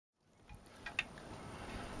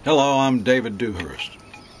Hello, I'm David Dewhurst.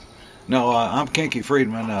 No, I'm Kinky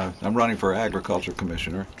Friedman. I'm running for Agriculture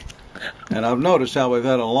Commissioner. And I've noticed how we've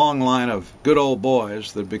had a long line of good old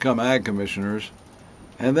boys that become ag commissioners,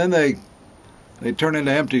 and then they turn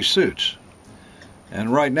into empty suits.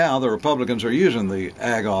 And right now, the Republicans are using the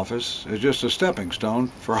ag office as just a stepping stone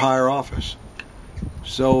for higher office.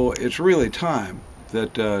 So it's really time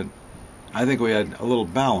that I think we had a little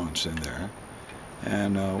balance in there.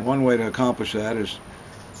 And one way to accomplish that is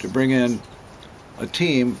to bring in a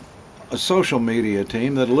team, a social media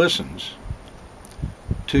team that listens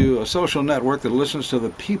to a social network that listens to the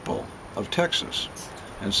people of Texas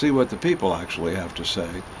and see what the people actually have to say,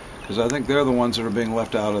 because I think they're the ones that are being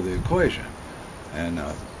left out of the equation. And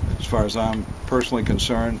as far as I'm personally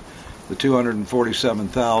concerned, the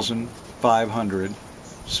 247,500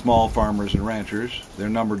 small farmers and ranchers, their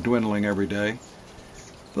number dwindling every day,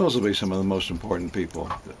 those will be some of the most important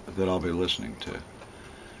people that I'll be listening to.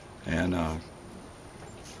 And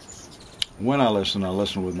when I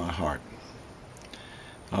listen with my heart.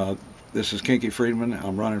 This is Kinky Friedman.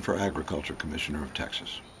 I'm running for Agriculture Commissioner of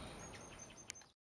Texas.